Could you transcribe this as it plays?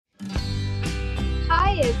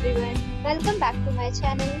Hi everyone, welcome back to my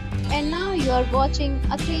channel. And now you are watching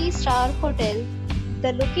a 3-star hotel.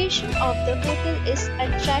 The location of the hotel is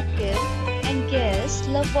attractive and guests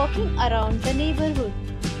love walking around the neighborhood.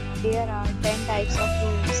 There are 10 types of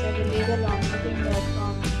rooms available on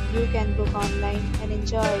booking.com. You can book online and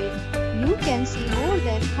enjoy it. You can see more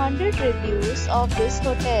than 100 reviews of this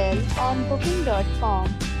hotel on booking.com.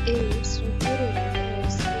 Its review rating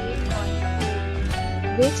is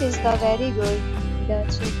 8.4, which is the very good. The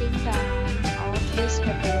check-in time of this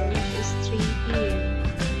hotel is 3 p.m.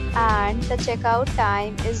 and the checkout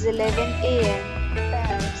time is 11 a.m.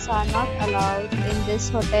 Pets are not allowed in this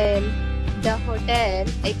hotel. The hotel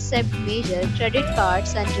accepts major credit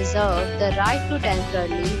cards and reserves the right to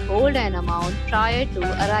temporarily hold an amount prior to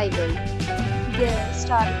arrival. Guests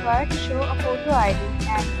are required to show a photo ID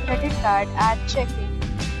and credit card at check-in.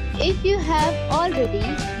 If you have already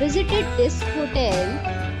visited this hotel,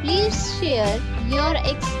 please share your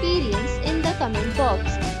experience in the comment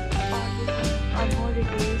box. For more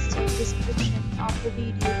details, check description of the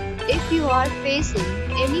video. If you are facing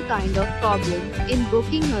any kind of problem in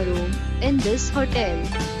booking a room in this hotel,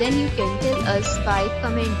 then you can tell us by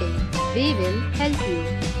commenting. We will help you.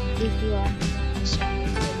 If you are new on this channel,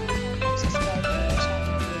 subscribe to our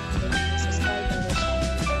channel. Subscribe to our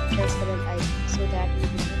channel. Press the bell icon so that you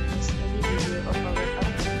will not miss any video of our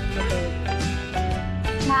upcoming hotel.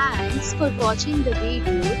 Thanks for watching the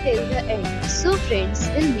video till the end. So friends,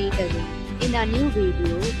 we'll meet again in a new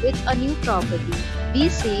video with a new property. Be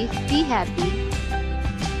safe, be happy.